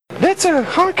That's a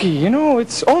hockey,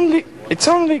 it's only a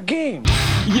game.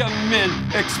 Young men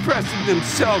expressing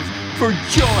themselves for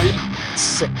joy.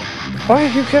 Why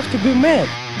do you have to be mad?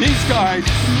 These guys,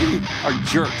 to me, are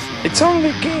jerks. It's only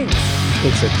a game.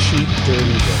 It's a cheap, dirty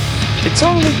game. It's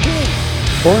only a game.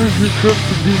 Why do you have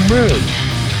to be mad?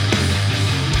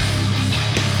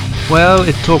 Well,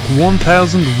 it took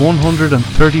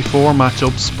 1,134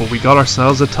 matchups, but we got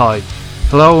ourselves a tie.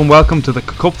 Hello and welcome to the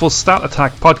Cupful Stat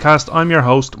Attack podcast. I'm your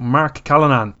host, Mark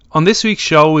Callanan. On this week's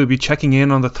show, we'll be checking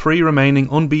in on the three remaining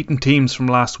unbeaten teams from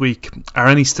last week. Are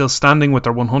any still standing with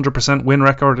their 100% win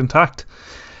record intact?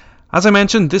 As I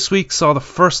mentioned, this week saw the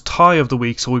first tie of the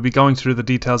week, so we'll be going through the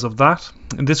details of that.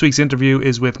 And this week's interview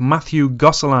is with Matthew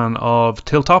Gosselin of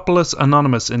Tiltopolis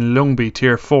Anonymous in Ljungby,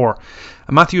 Tier 4.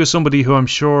 And Matthew is somebody who I'm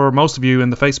sure most of you in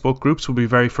the Facebook groups will be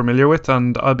very familiar with,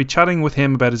 and I'll be chatting with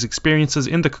him about his experiences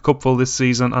in the Cupful this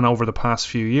season and over the past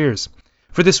few years.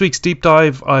 For this week's deep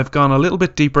dive, I've gone a little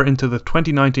bit deeper into the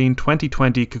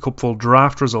 2019-2020 Cupful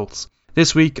draft results.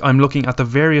 This week, I'm looking at the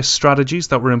various strategies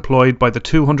that were employed by the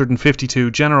 252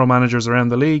 general managers around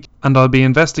the league, and I'll be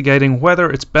investigating whether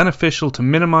it's beneficial to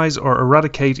minimise or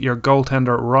eradicate your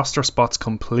goaltender roster spots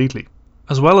completely.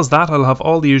 As well as that, I'll have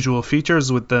all the usual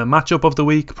features with the matchup of the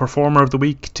week, performer of the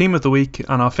week, team of the week,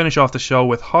 and I'll finish off the show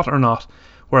with Hot or Not,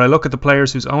 where I look at the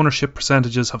players whose ownership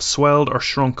percentages have swelled or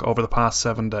shrunk over the past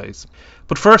 7 days.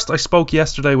 But first, I spoke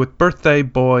yesterday with birthday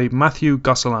boy Matthew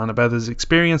Gosselin about his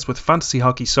experience with fantasy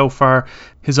hockey so far,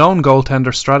 his own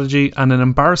goaltender strategy, and an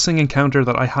embarrassing encounter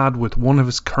that I had with one of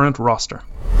his current roster.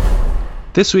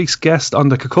 This week's guest on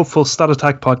the Cupful Stat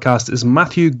Attack podcast is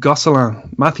Matthew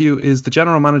Gosselin. Matthew is the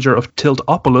general manager of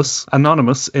Tiltopolis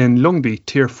Anonymous in Ljungby,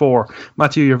 Tier 4.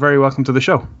 Matthew, you're very welcome to the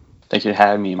show. Thank you for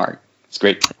having me, Mark. It's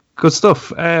great. Good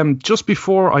stuff. Just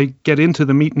before I get into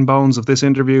the meat and bones of this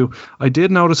interview, I did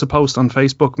notice a post on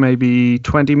Facebook maybe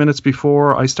 20 minutes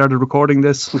before I started recording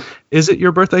this. Is it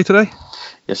your birthday today?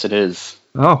 Yes, it is.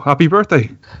 Oh, happy birthday.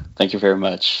 Thank you very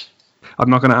much. I'm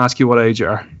not going to ask you what age you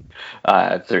are.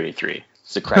 33.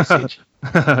 It's a Christ age.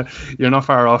 You're not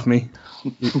far off me.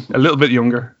 A little bit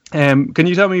younger. Can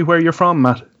you tell me where you're from,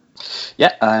 Matt?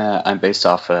 Yeah, I'm based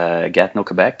off Gatineau,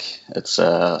 Quebec. It's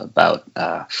about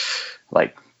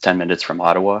 10 minutes from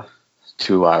Ottawa,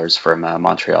 2 hours from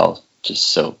Montreal, just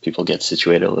so people get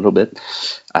situated a little bit.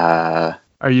 Are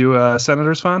you a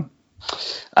Senators fan?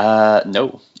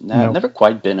 No. I've never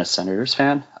quite been a Senators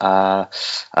fan.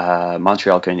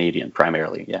 Montreal Canadian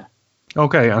primarily, yeah.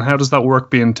 Okay, and how does that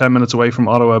work being 10 minutes away from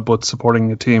Ottawa but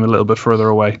supporting a team a little bit further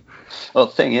away? Well,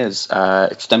 the thing is,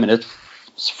 it's 10 minutes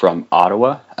from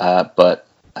Ottawa, but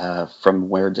from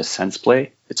where the Sens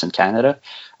play, it's in Canada.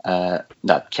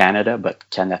 Not Canada, but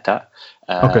Canada.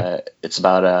 Okay. It's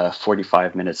about a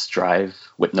 45 minutes drive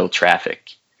with no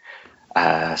traffic.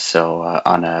 So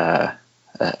on a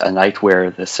night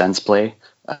where the Sens play,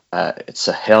 it's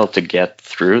a hell to get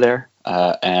through there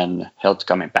and hell to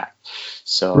coming back.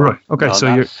 So, right. Okay. So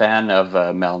not you're a fan of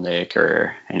Melnick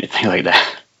or anything like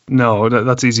that. No,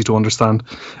 that's easy to understand.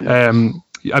 Yeah.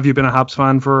 Have you been a Habs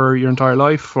fan for your entire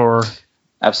life, or?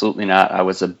 Absolutely not. I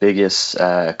was the biggest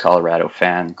Colorado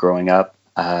fan growing up.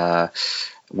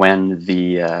 When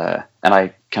and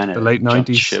I kind of the late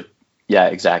 90s. Ship. Yeah,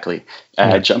 exactly.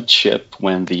 I jumped ship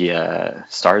when the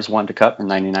Stars won the Cup in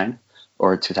 '99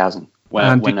 or 2000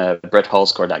 when Brett Hull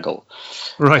scored that goal.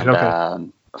 Right. And,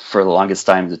 okay. For the longest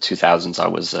time, the 2000s, I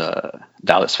was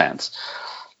Dallas fans.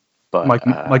 But Mike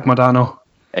Modano.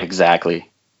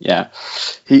 Exactly. Yeah,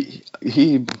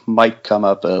 he might come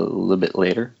up a little bit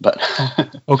later, but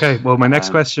okay. Well, my next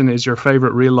question is your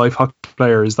favorite real life hockey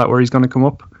player. Is that where he's going to come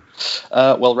up?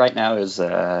 Well, right now is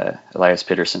Elias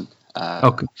Pettersson.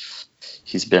 Okay.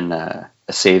 He's been a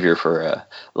savior for a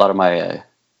lot of my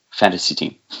fantasy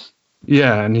team.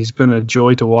 Yeah, and he's been a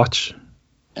joy to watch.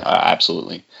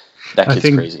 Absolutely, that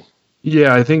kid's crazy.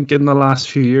 Yeah, I think in the last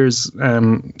few years,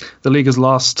 the league has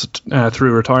lost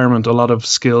through retirement a lot of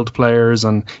skilled players,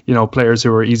 and players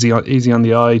who are easy on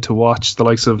the eye to watch, the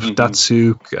likes of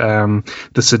Datsuk,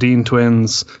 the Sedin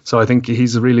twins. So I think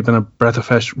he's really been a breath of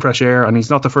fresh air, and he's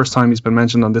not the first time he's been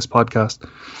mentioned on this podcast.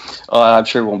 Oh, I'm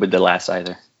sure it won't be the last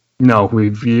either. No,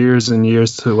 we've years and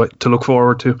years to look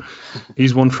forward to.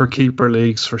 He's one for keeper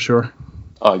leagues for sure.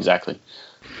 Oh, exactly.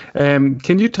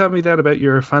 Can you tell me that about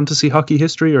your fantasy hockey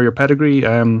history or your pedigree?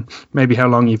 Maybe how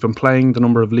long you've been playing, the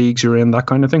number of leagues you're in, that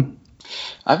kind of thing?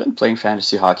 I've been playing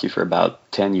fantasy hockey for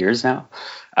about 10 years now.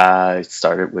 It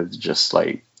started with just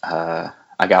I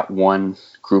got one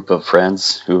group of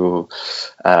friends who,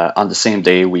 on the same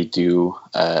day, we do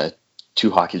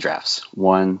 2 hockey drafts.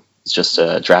 One is just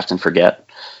a draft and forget,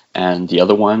 and the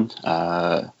other one,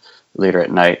 later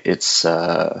at night, it's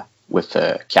with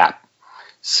a cap.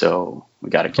 So we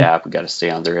got a cap, we got to stay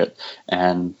under it,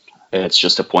 and it's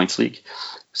just a points league.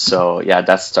 So yeah,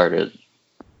 that's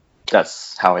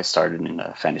how I started in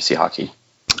fantasy hockey.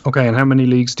 Okay, and how many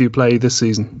leagues do you play this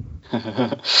season?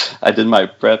 I did my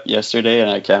prep yesterday and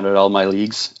I counted all my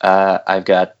leagues. I've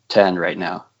got 10 right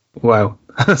now. Wow.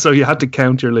 So you had to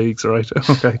count your leagues, right?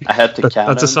 Okay. I had to count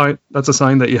that's them. That's a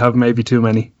sign that you have maybe too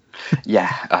many.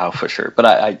 Yeah, for sure. But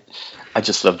I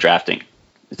just love drafting.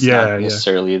 It's not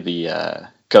necessarily the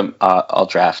I'll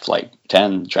draft like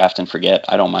 10, draft and forget.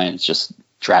 I don't mind. It's just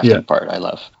drafting part I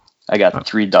love. I got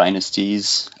 3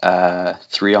 dynasties,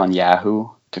 3 on Yahoo,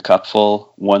 a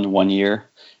cupful, 1 year,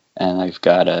 and I've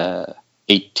got a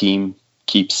 8-team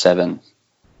keep 7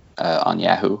 on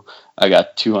Yahoo. I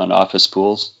got 2 on Office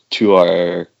Pools, 2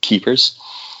 are keepers,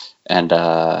 and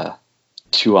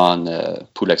 2 on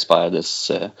Pool Expert.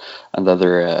 This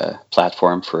another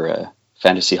platform for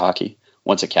fantasy hockey.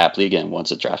 One's a cap league and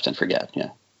one's a draft and forget. Yeah.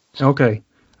 Okay,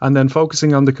 and then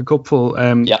focusing on the cupful,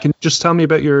 can you just tell me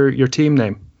about your team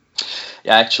name?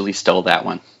 Yeah, I actually stole that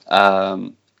one.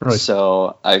 Right.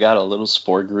 So I got a little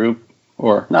sport group,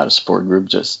 or not a sport group,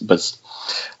 but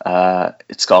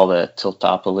it's called a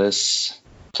Tiltopolis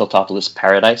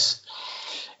Paradise,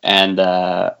 and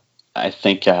I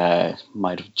think I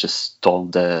might have just stole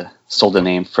the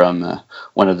name from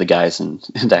one of the guys in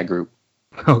that group.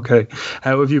 Okay,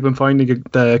 how have you been finding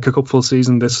the cupful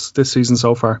season this season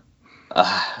so far?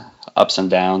 Ups and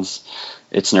downs.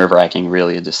 It's nerve-wracking,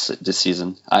 really. This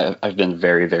season, I've been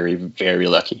very, very, very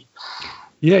lucky.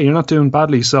 Yeah, you're not doing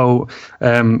badly. So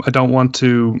I don't want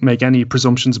to make any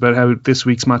presumptions about how this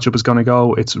week's matchup is going to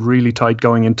go. It's really tight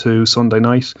going into Sunday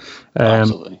night.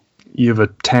 Absolutely. You have a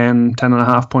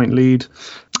 10.5 point lead.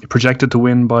 You're projected to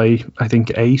win by, I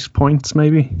think, 8 points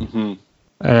maybe. Mm-hmm.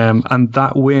 And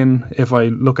that win, if I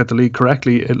look at the league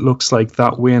correctly, it looks like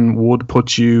that win would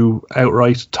put you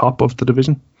outright top of the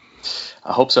division.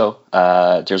 I hope so.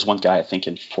 There's one guy, I think,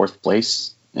 in 4th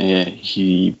place.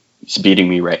 He's beating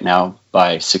me right now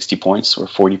by 60 points or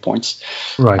 40 points.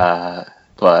 Right.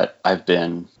 But I've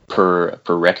been per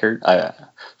record,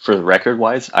 for the record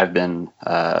wise, I've been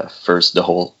first the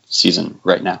whole season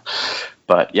right now.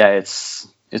 But yeah,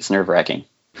 it's nerve wracking.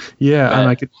 Yeah, and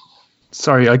I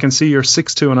can see you're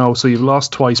 6-2-0, so you've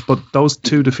lost twice, but those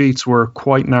 2 defeats were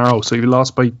quite narrow. So you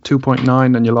lost by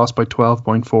 2.9 and you lost by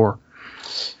 12.4.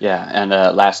 Yeah, and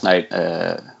last night,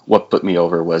 what put me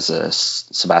over was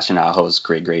Sebastian Aho's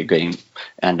great game,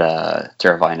 and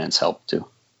Teravainen's help too.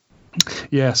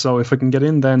 Yeah, so if I can get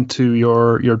in then to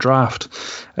your draft,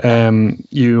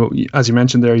 you, as you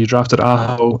mentioned there, you drafted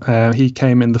Aho. He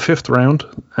came in the 5th round,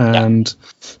 and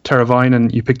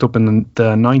Teravainen you picked up in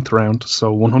the 9th round,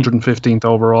 so 115th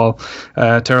overall.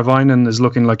 Teravainen is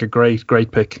looking like a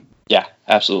great pick. Yeah,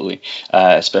 absolutely.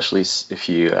 Especially if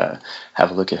you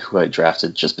have a look at who I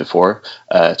drafted just before,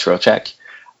 Trocheck.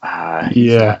 He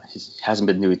hasn't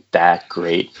been doing that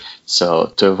great.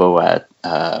 So Tovo at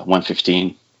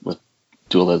 115 with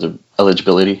dual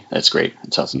eligibility, that's great.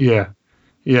 It's awesome.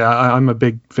 Yeah, I'm a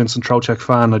big Vincent Trocheck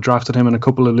fan. I drafted him in a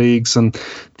couple of leagues, and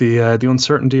the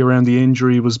uncertainty around the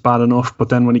injury was bad enough. But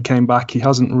then when he came back, he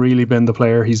hasn't really been the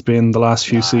player he's been the last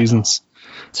few seasons.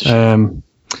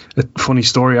 A funny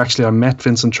story, actually, I met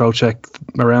Vincent Trocheck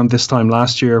around this time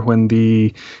last year when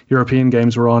the European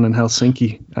Games were on in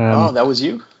Helsinki. That was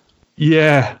you?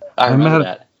 Yeah. I remember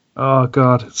that. Oh,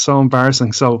 God, it's so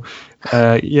embarrassing. So,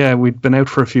 we'd been out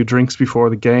for a few drinks before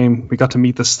the game. We got to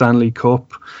meet the Stanley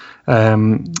Cup.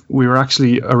 We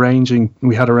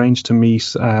had arranged to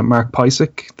meet Mark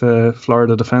Pysyk, the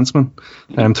Florida defenseman,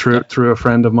 through a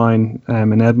friend of mine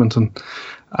in Edmonton.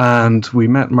 And we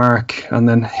met Mark, and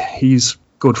then he's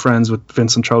good friends with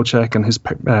Vincent Trocheck, and his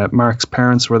Mark's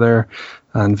parents were there,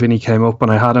 and Vinny came up, and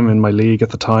I had him in my league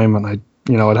at the time, and I'd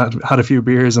had a few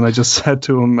beers, and I just said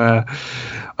to him,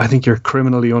 I think you're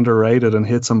criminally underrated and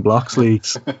hit some blocks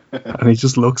leagues. And he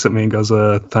just looks at me and goes,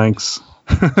 thanks.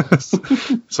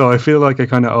 So I feel like I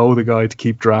kind of owe the guy to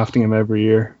keep drafting him every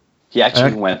year. He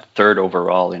actually went 3rd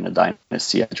overall in a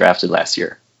dynasty I drafted last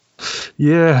year.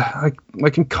 Yeah, I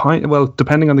can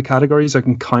depending on the categories, I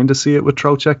can kind of see it with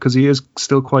Trocheck because he is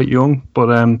still quite young. But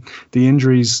the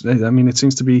injuries, I mean, it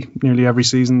seems to be nearly every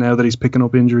season now that he's picking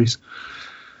up injuries.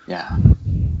 Yeah,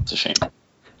 it's a shame.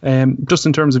 Just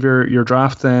in terms of your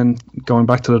draft, then going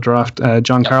back to the draft,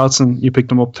 John Carlson, you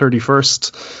picked him up 31st.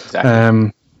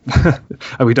 Exactly.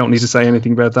 We don't need to say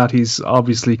anything about that. He's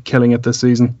obviously killing it this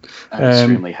season. I'm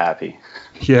extremely happy.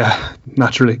 Yeah,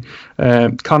 naturally.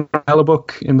 Connor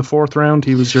Hellebuck in the 4th round,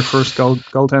 he was your first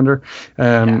goaltender.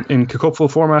 In Cupful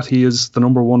format, he is the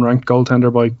number 1 ranked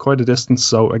goaltender by quite a distance.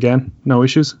 So again, no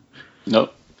issues.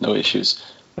 Nope. no issues.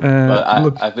 But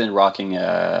look, I've been rocking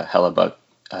Hellebuck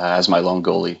as my lone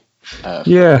goalie for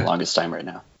Yeah. the longest time right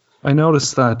now. I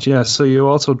noticed that, yeah. So you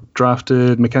also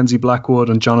drafted Mackenzie Blackwood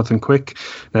and Jonathan Quick.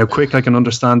 Now, Quick, I can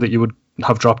understand that you would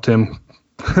have dropped him.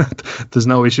 There's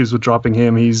no issues with dropping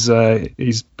him. He's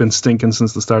been stinking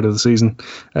since the start of the season.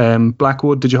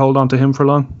 Blackwood, did you hold on to him for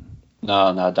long?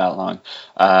 No, not that long.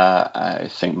 I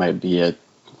think might be a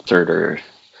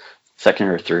second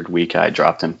or third week I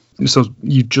dropped him. So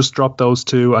you just dropped those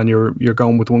two, and you're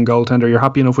going with one goaltender. You're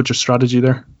happy enough with your strategy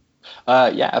there?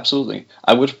 Yeah, absolutely.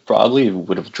 I would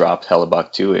have dropped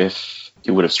Hellebuck too if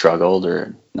he would have struggled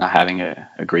or not having a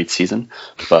great season.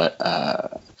 But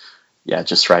yeah,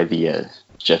 just try the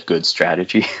Jeff Good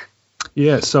strategy.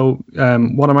 Yeah, so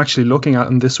what I'm actually looking at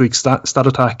in this week's Stat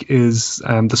Attack is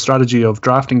the strategy of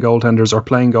drafting goaltenders or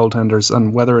playing goaltenders,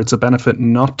 and whether it's a benefit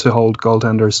not to hold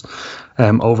goaltenders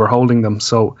over holding them.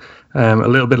 So a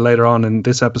little bit later on in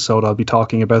this episode, I'll be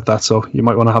talking about that, so you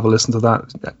might want to have a listen to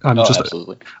that.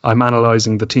 Absolutely. I'm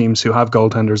analysing the teams who have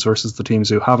goaltenders versus the teams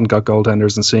who haven't got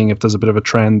goaltenders and seeing if there's a bit of a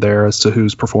trend there as to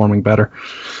who's performing better.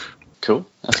 Cool.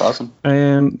 That's awesome.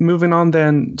 Moving on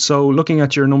then, so looking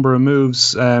at your number of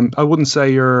moves, I wouldn't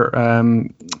say you're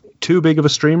too big of a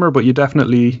streamer, but you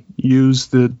definitely use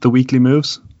the weekly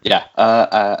moves. Yeah,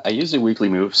 I use the weekly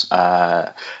moves.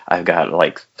 I've got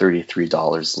like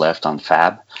 $33 left on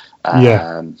Fab.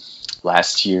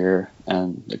 Last year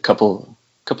and a couple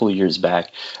of years back,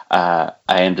 I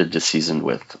ended the season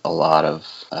with a lot of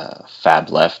Fab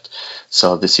left.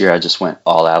 So this year I just went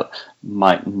all out.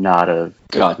 Might not have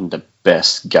gotten the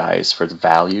best guys for the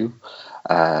value,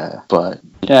 but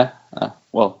yeah,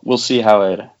 well, we'll see how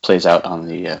it plays out on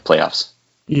the playoffs.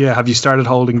 Yeah, have you started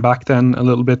holding back then a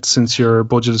little bit since your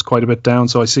budget is quite a bit down?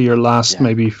 So I see your last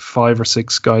maybe 5 or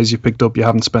 6 guys you picked up you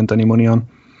haven't spent any money on.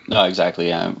 No,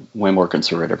 exactly. I'm way more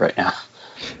conservative right now.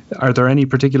 Are there any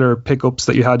particular pickups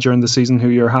that you had during the season who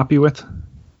you're happy with?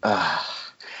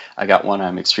 I got one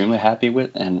I'm extremely happy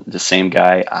with, and the same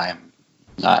guy I'm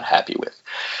not happy with.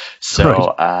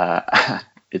 So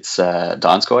it's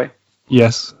Donskoy.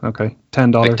 Yes. Okay.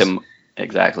 $10. Picked him,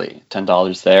 exactly.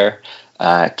 $10 there.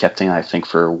 Kept him, I think,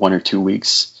 for 1 or 2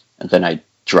 weeks, and then I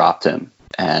dropped him,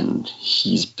 and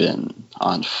he's been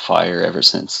on fire ever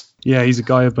since. Yeah, he's a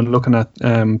guy I've been looking at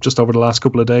just over the last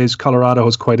couple of days. Colorado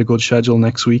has quite a good schedule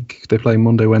next week. They play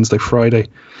Monday, Wednesday, Friday.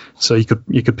 So you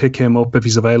could pick him up if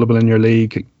he's available in your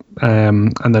league,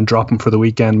 and then drop him for the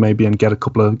weekend maybe and get a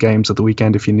couple of games at the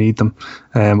weekend if you need them.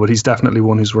 But he's definitely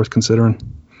one who's worth considering.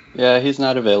 Yeah, he's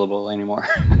not available anymore.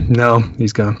 No,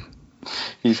 he's gone.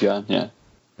 He's gone, yeah.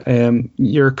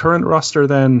 Your current roster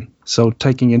then, so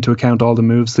taking into account all the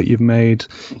moves that you've made,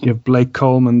 you have Blake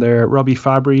Coleman there, Robbie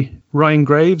Fabry, Ryan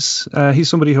Graves. He's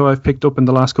somebody who I've picked up in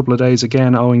the last couple of days,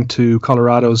 again, owing to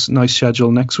Colorado's nice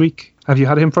schedule next week. Have you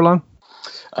had him for long?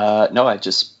 No, I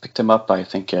just picked him up, I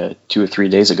think, 2 or 3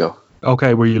 days ago.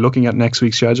 Okay, were you looking at next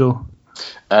week's schedule?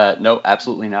 No,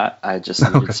 absolutely not. I just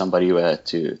needed somebody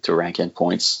to rank in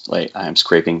points. Like, I'm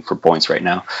scraping for points right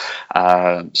now.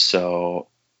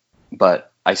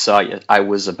 But I saw I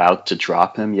was about to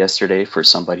drop him yesterday for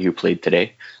somebody who played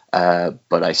today,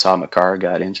 but I saw Makar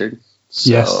got injured. So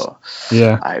yes.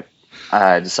 Yeah.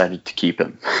 I decided to keep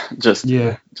him just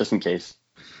in case.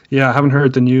 Yeah, I haven't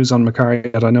heard the news on Makar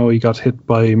yet. I know he got hit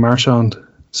by Marchand,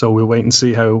 so we'll wait and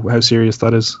see how serious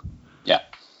that is. Yeah.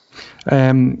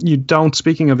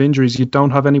 Speaking of injuries, you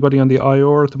don't have anybody on the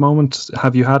IR at the moment.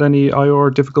 Have you had any IR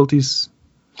difficulties?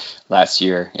 Last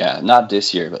year, yeah, not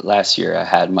this year, but last year I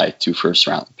had my 2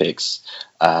 first-round picks,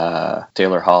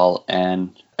 Taylor Hall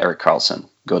and Erik Karlsson,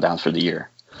 go down for the year.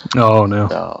 Oh, no.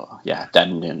 So, yeah, that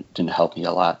didn't help me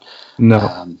a lot.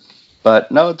 No.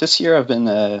 But no, this year I've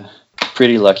been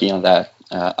pretty lucky on that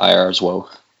IR as well.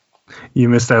 You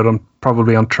missed out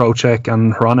probably on Trocheck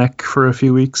and Hronek for a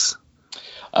few weeks?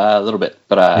 A little bit,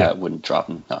 but I wouldn't drop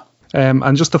them, no.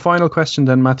 And just the final question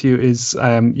then, Matthew, is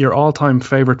your all-time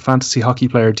favourite fantasy hockey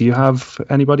player. Do you have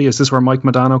anybody? Is this where Mike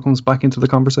Modano comes back into the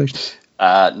conversation?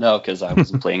 No, because I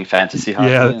wasn't playing fantasy hockey.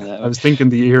 Yeah, I was thinking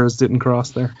the ears didn't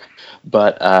cross there.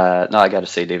 But no, I got to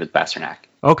say David Pastrnak.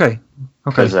 Okay.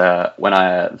 Because when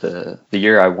the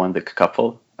year I won the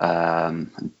Cupful,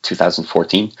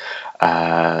 2014,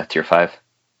 Tier 5.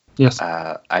 Yes.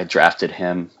 I drafted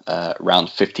him round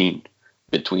 15.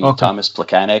 Between Thomas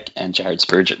Plekanec and Jared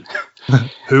Spurgeon.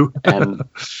 Who? And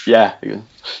yeah.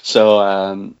 So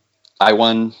I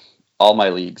won all my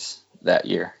leagues that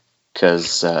year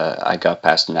because I got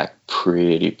Pastrnak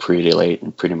pretty late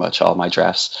in pretty much all my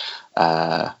drafts.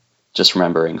 Just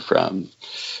remembering from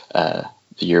the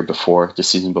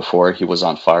season before, he was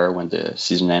on fire when the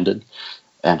season ended.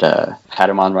 And had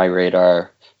him on my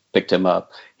radar, picked him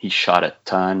up. He shot a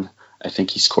ton. I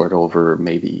think he scored over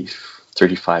maybe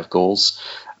 35 goals.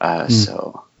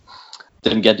 So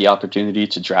didn't get the opportunity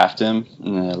to draft him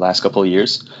in the last couple of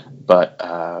years, but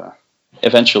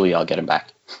eventually I'll get him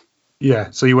back.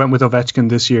 Yeah, so you went with Ovechkin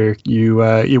this year. You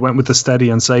went with the steady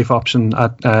and safe option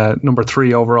at number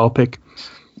 3 overall pick.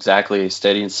 Exactly,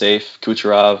 steady and safe.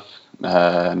 Kucherov,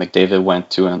 McDavid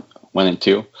went 2 and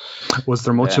 2. Was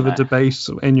there much of a debate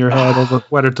in your head over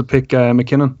whether to pick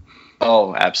McKinnon?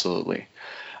 Oh, absolutely.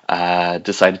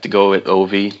 Decided to go with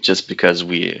Ovi just because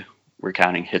we're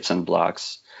counting hits and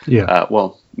blocks. Yeah.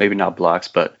 Well, maybe not blocks,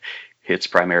 but hits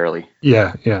primarily.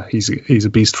 Yeah, he's a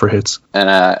beast for hits. And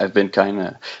I've been kind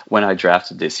of, when I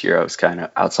drafted this year, I was kind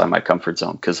of outside my comfort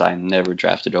zone because I never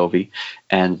drafted Ovi,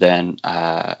 and then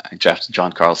I drafted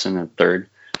John Carlson in third.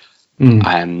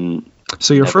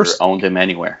 So your first owned him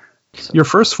anywhere. So. Your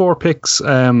first 4 picks,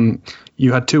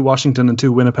 you had 2 Washington and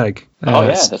 2 Winnipeg.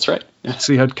 That's right.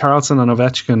 So you had Carlson and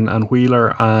Ovechkin and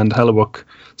Wheeler and Hellebuck.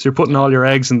 So you're putting all your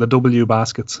eggs in the W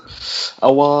baskets.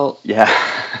 Oh, well, yeah.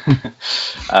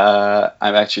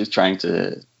 I'm actually trying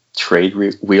to trade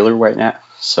Wheeler right now.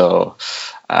 So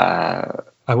I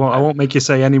won't make you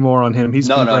say any more on him. He's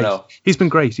been great. No. He's been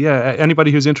great. Yeah.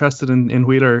 Anybody who's interested in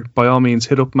Wheeler, by all means,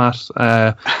 hit up Matt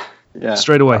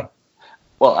straight away.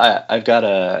 Well, I got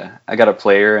a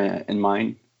player in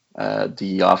mind.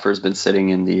 The offer's been sitting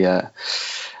in the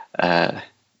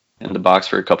box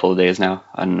for a couple of days now.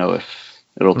 I don't know if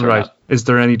it'll turn out. Is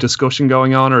there any discussion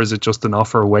going on, or is it just an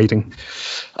offer waiting?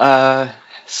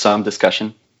 Some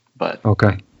discussion, but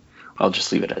okay. I'll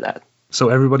just leave it at that. So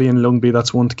everybody in Ljungby,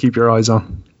 that's one to keep your eyes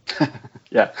on.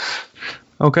 Yeah.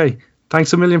 Okay.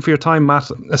 Thanks a million for your time,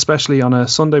 Matt, especially on a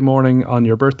Sunday morning on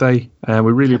your birthday.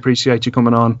 We really appreciate you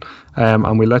coming on,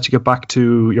 and we'll let you get back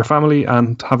to your family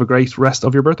and have a great rest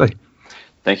of your birthday.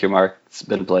 Thank you, Mark. It's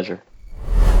been a pleasure.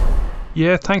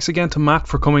 Yeah, thanks again to Matt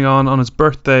for coming on his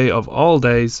birthday of all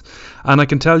days. And I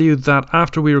can tell you that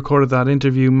after we recorded that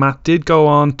interview, Matt did go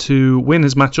on to win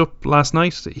his matchup last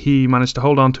night. He managed to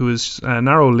hold on to his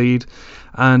narrow lead,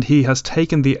 and he has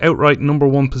taken the outright number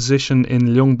 1 position in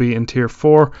Ljungby in Tier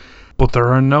 4. But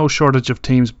there are no shortage of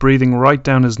teams breathing right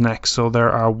down his neck. So there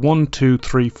are 5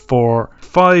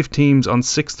 teams on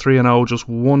 6-3-0, just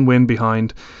 1 win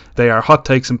behind. They are Hot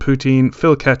Takes and Poutine,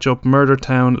 Phil Ketchup, Murder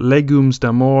Town, Legumes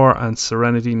d'Amour and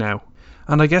Serenity Now.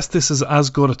 And I guess this is as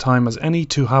good a time as any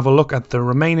to have a look at the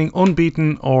remaining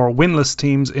unbeaten or winless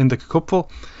teams in the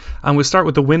Cupful. And we'll start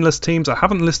with the winless teams. I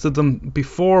haven't listed them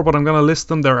before, but I'm going to list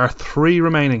them. There are 3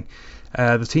 remaining.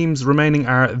 The teams remaining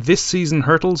are This Season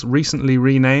Hurtles, recently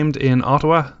renamed in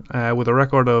Ottawa, with a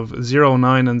record of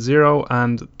 0-9-0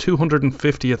 and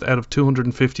 250th out of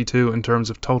 252 in terms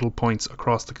of total points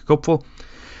across the Cupful.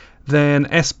 Then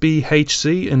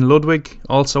SBHC in Ludwig,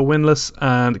 also winless,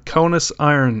 and Conus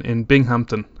Iron in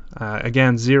Binghamton,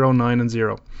 again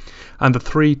 0-9-0. And the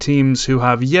 3 teams who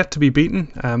have yet to be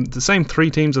beaten, the same 3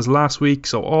 teams as last week,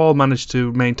 so all managed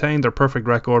to maintain their perfect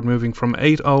record, moving from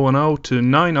 8-0-0 to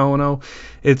 9-0-0.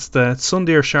 It's the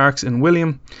Sundeer Sharks in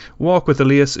William, Walk with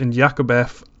Elias in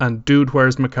Jakobef, and Dude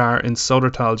Where's Makar in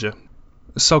Sodertalje.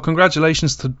 So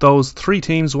congratulations to those 3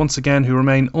 teams once again who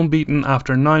remain unbeaten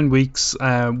after 9 weeks.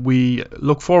 We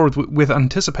look forward with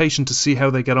anticipation to see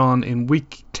how they get on in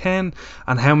week 10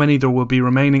 and how many there will be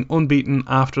remaining unbeaten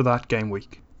after that game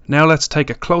week. Now let's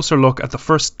take a closer look at the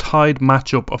first tied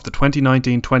matchup of the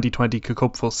 2019-2020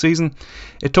 Cupful season.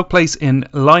 It took place in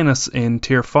Linus in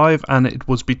Tier 5, and it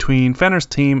was between Fenner's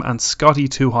team and Scotty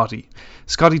Too Hottie.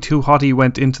 Scotty Too Hottie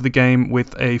went into the game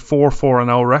with a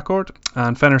 4-4-0 record,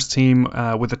 and Fenner's team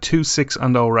with a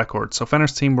 2-6-0 record. So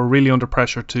Fenner's team were really under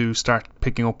pressure to start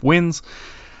picking up wins.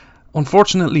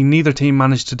 Unfortunately, neither team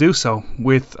managed to do so,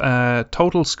 with a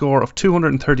total score of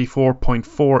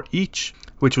 234.4 each,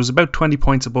 which was about 20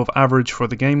 points above average for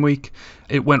the game week.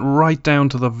 It went right down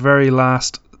to the very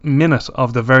last minute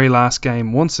of the very last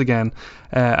game once again.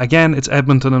 Again, it's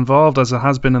Edmonton involved, as it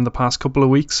has been in the past couple of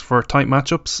weeks for tight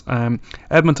matchups.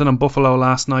 Edmonton and Buffalo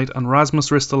last night, and Rasmus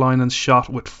Ristolainen's shot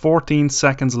with 14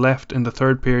 seconds left in the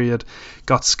third period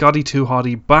got Scotty Too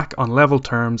Hottie back on level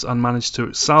terms and managed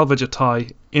to salvage a tie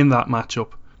in that matchup.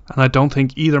 And I don't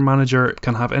think either manager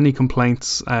can have any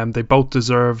complaints. They both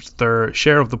deserved their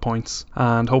share of the points,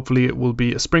 and hopefully it will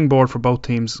be a springboard for both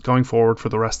teams going forward for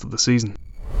the rest of the season.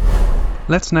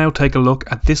 Let's now take a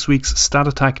look at this week's Stat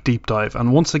Attack Deep Dive,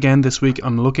 and once again this week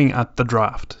I'm looking at the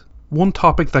draft. One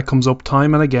topic that comes up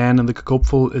time and again in the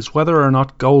Cupful is whether or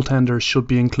not goaltenders should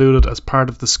be included as part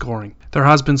of the scoring. There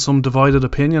has been some divided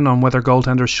opinion on whether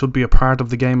goaltenders should be a part of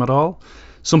the game at all.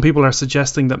 Some people are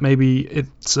suggesting that maybe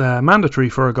it's mandatory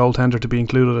for a goaltender to be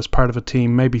included as part of a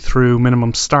team, maybe through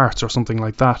minimum starts or something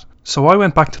like that. So I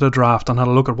went back to the draft and had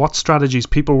a look at what strategies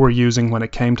people were using when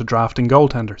it came to drafting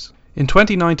goaltenders. In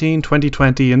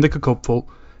 2019-2020 in the Cupful,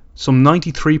 some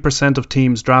 93% of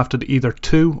teams drafted either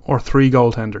 2 or 3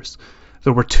 goaltenders.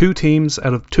 There were 2 teams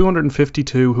out of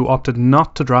 252 who opted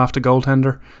not to draft a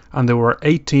goaltender, and there were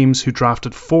 8 teams who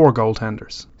drafted 4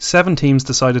 goaltenders. 7 teams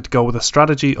decided to go with a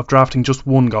strategy of drafting just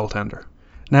 1 goaltender.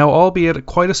 Now, albeit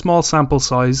quite a small sample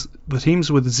size, the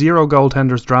teams with 0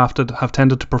 goaltenders drafted have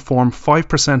tended to perform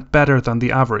 5% better than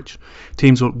the average.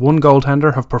 Teams with 1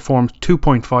 goaltender have performed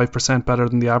 2.5% better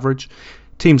than the average.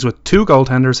 Teams with 2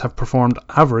 goaltenders have performed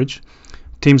average.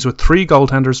 Teams with 3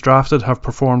 goaltenders drafted have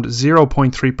performed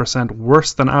 0.3%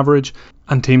 worse than average,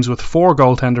 and teams with 4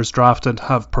 goaltenders drafted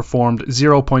have performed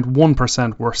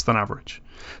 0.1% worse than average.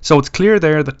 So it's clear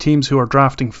there that teams who are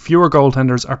drafting fewer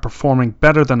goaltenders are performing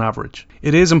better than average.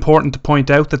 It is important to point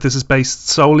out that this is based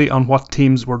solely on what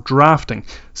teams were drafting,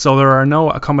 so there are no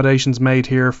accommodations made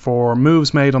here for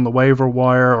moves made on the waiver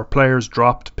wire or players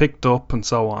dropped, picked up and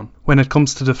so on. When it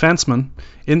comes to defensemen,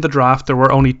 in the draft there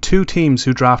were only 2 teams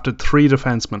who drafted 3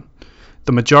 defensemen.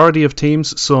 The majority of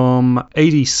teams, some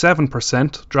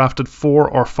 87%, drafted 4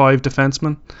 or 5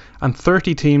 defensemen, and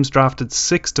 30 teams drafted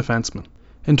 6 defensemen.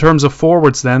 In terms of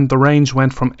forwards then, the range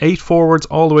went from 8 forwards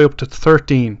all the way up to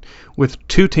 13, with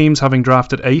 2 teams having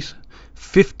drafted 8,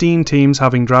 15 teams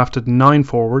having drafted 9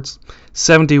 forwards,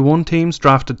 71 teams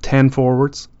drafted 10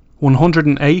 forwards,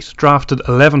 108 drafted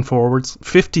 11 forwards,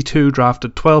 52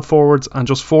 drafted 12 forwards, and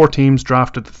just 4 teams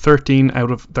drafted 13 out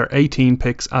of their 18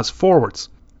 picks as forwards.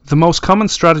 The most common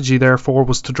strategy therefore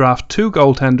was to draft 2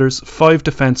 goaltenders, 5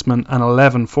 defensemen and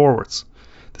 11 forwards.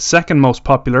 The second most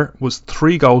popular was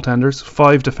 3 goaltenders,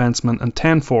 5 defensemen and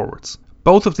 10 forwards.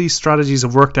 Both of these strategies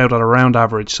have worked out at around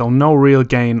average, so no real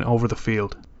gain over the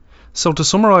field. So to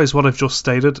summarise what I've just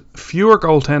stated, fewer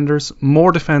goaltenders,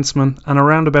 more defensemen and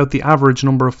around about the average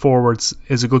number of forwards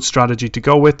is a good strategy to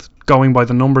go with, going by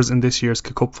the numbers in this year's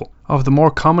Cupful. Of the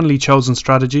more commonly chosen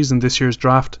strategies in this year's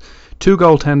draft, 2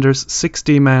 goaltenders, 6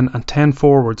 D-men and 10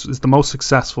 forwards is the most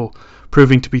successful,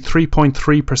 proving to be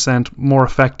 3.3% more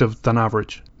effective than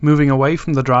average. Moving away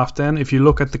from the draft then, if you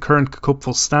look at the current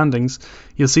Cupful standings,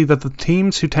 you'll see that the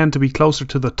teams who tend to be closer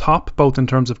to the top, both in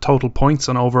terms of total points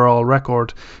and overall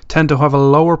record, tend to have a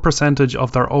lower percentage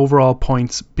of their overall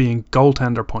points being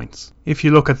goaltender points. If you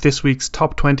look at this week's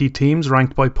top 20 teams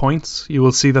ranked by points, you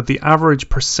will see that the average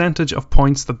percentage of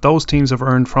points that those teams have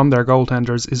earned from their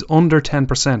goaltenders is under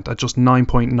 10% at just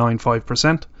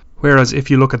 9.95%. Whereas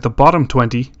if you look at the bottom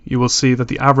 20, you will see that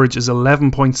the average is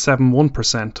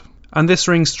 11.71%. And this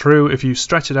rings true if you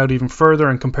stretch it out even further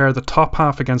and compare the top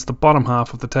half against the bottom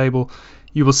half of the table.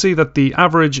 You will see that the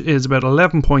average is about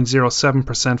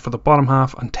 11.07% for the bottom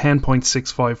half and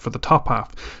 10.65% for the top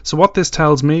half. So what this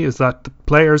tells me is that the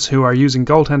players who are using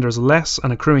goaltenders less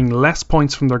and accruing less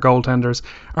points from their goaltenders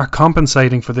are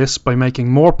compensating for this by making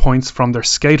more points from their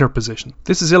skater position.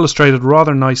 This is illustrated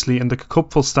rather nicely in the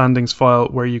Cupful standings file,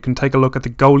 where you can take a look at the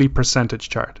goalie percentage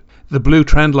chart. The blue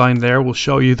trend line there will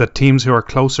show you that teams who are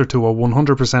closer to a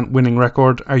 100% winning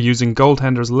record are using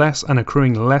goaltenders less and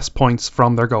accruing less points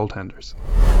from their goaltenders.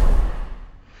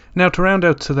 Now, to round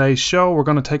out today's show, we're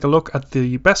going to take a look at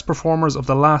the best performers of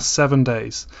the last 7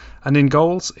 days. And in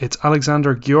goals, it's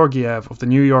Alexander Georgiev of the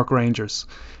New York Rangers.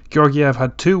 Georgiev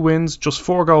had 2 wins, just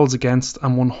 4 goals against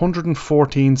and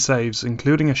 114 saves,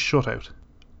 including a shutout.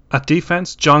 At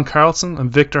defence, John Carlson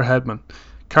and Victor Hedman.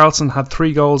 Carlson had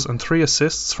 3 goals and 3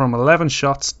 assists from 11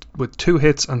 shots with 2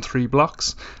 hits and 3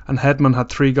 blocks, and Hedman had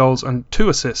 3 goals and 2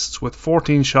 assists with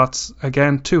 14 shots,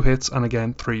 again 2 hits and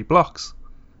again 3 blocks.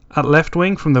 At left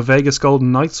wing from the Vegas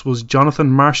Golden Knights was Jonathan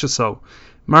Marchessault.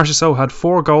 Marchessault had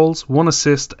 4 goals, 1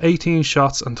 assist, 18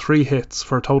 shots and 3 hits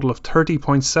for a total of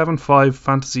 30.75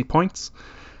 fantasy points.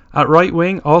 At right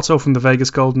wing, also from the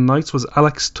Vegas Golden Knights, was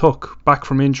Alex Tuch, back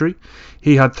from injury.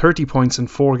 He had 30 points in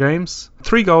 4 games,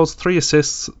 3 goals, 3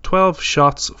 assists, 12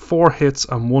 shots, 4 hits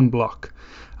and 1 block.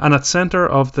 And at centre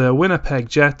of the Winnipeg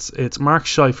Jets, it's Mark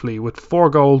Scheifele with 4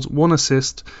 goals, 1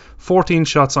 assist, 14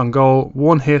 shots on goal,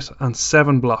 1 hit and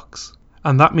 7 blocks.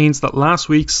 And that means that last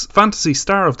week's Fantasy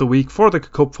Star of the Week for the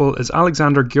Cupful is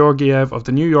Alexander Georgiev of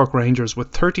the New York Rangers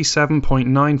with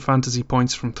 37.9 fantasy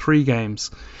points from 3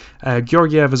 games.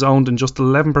 Georgiev is owned in just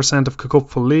 11% of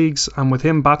Cupful leagues, and with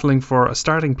him battling for a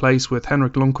starting place with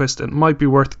Henrik Lundqvist, it might be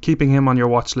worth keeping him on your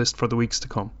watch list for the weeks to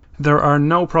come. There are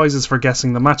no prizes for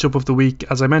guessing the matchup of the week.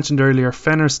 As I mentioned earlier,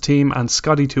 Fenner's team and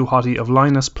Scotty Too Hottie of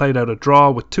Linus played out a draw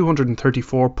with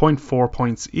 234.4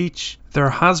 points each.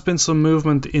 There has been some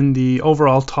movement in the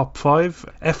overall top 5.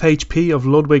 FHP of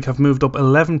Ludwig have moved up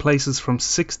 11 places from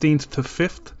 16th to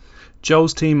 5th.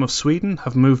 Joe's team of Sweden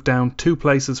have moved down 2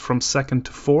 places from 2nd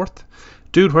to 4th.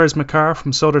 Dude Where's Makar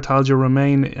from Södertälje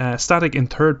remain static in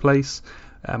 3rd place.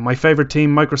 My favourite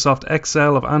team, Microsoft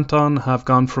Excel of Anton, have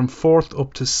gone from 4th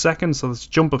up to 2nd, so that's a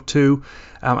jump of 2.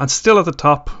 And still at the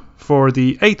top for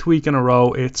the 8th week in a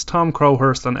row, it's Tom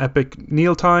Crowhurst and Epic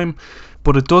Neil Time.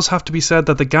 But it does have to be said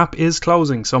that the gap is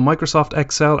closing, so Microsoft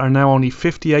Excel are now only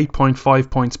 58.5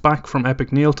 points back from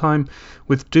Epic Neil Time,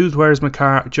 with Dude Where's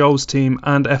Makar, Joe's team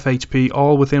and FHP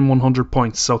all within 100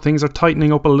 points, so things are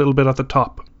tightening up a little bit at the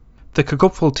top. The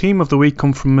Cacupful team of the week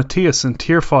come from Matthias in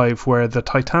Tier 5, where the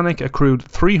Titanic accrued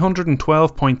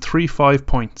 312.35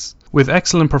 points, with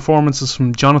excellent performances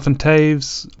from Jonathan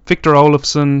Taves, Victor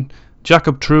Olofsson,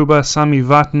 Jakob Truba, Sami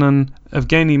Vatanen,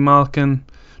 Evgeny Malkin,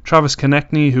 Travis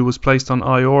Konechny, who was placed on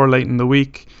IR late in the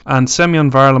week, and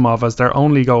Semyon Varlamov as their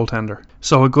only goaltender.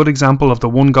 So a good example of the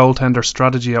one goaltender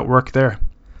strategy at work there.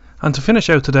 And to finish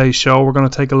out today's show, we're going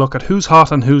to take a look at who's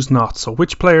hot and who's not, so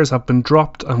which players have been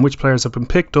dropped and which players have been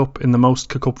picked up in the most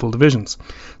Cacupful divisions.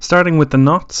 Starting with the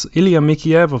nots, Ilya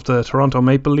Mikheyev of the Toronto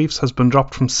Maple Leafs has been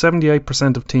dropped from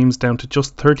 78% of teams down to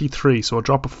just 33%, so a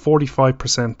drop of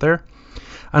 45% there.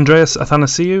 Andreas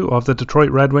Athanasiou of the Detroit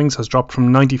Red Wings has dropped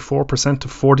from 94% to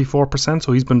 44%,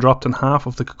 so he's been dropped in half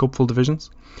of the Cacupful divisions.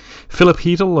 Philip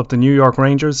Heedle of the New York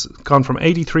Rangers gone from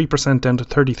 83% down to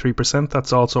 33%,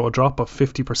 that's also a drop of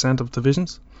 50% of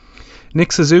divisions.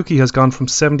 Nick Suzuki has gone from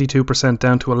 72%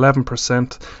 down to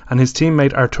 11%, and his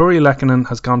teammate Arturi Lehkonen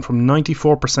has gone from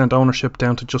 94% ownership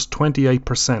down to just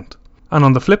 28%. And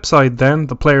on the flip side then,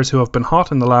 the players who have been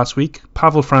hot in the last week,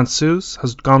 Pavel Francouz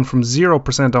has gone from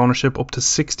 0% ownership up to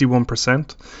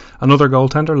 61%. Another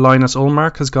goaltender, Linus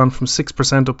Ullmark, has gone from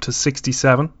 6% up to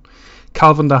 67%.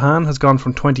 Calvin DeHaan has gone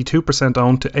from 22%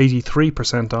 owned to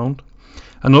 83% owned.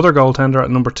 Another goaltender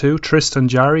at number 2, Tristan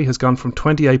Jarry, has gone from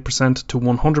 28% to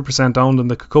 100% owned in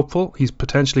the Cacupful. He's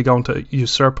potentially going to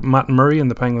usurp Matt Murray in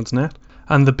the Penguins net.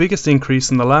 And the biggest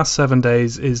increase in the last 7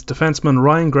 days is defenseman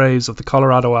Ryan Graves of the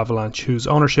Colorado Avalanche, whose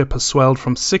ownership has swelled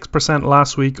from 6%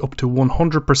 last week up to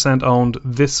 100% owned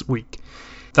this week.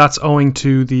 That's owing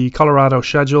to the Colorado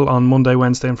schedule on Monday,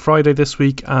 Wednesday and Friday this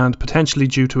week, and potentially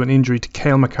due to an injury to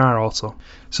Cale Makar also.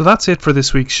 So that's it for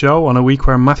this week's show, on a week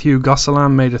where Matthew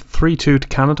Gosselin made it 3-2 to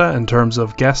Canada in terms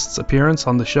of guests' appearance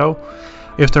on the show.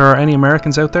 If there are any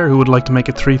Americans out there who would like to make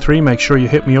it 3-3, make sure you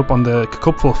hit me up on the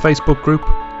Cacupful Facebook group.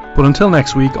 But until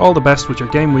next week, all the best with your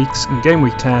game weeks in Game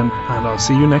Week 10, and I'll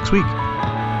see you next week.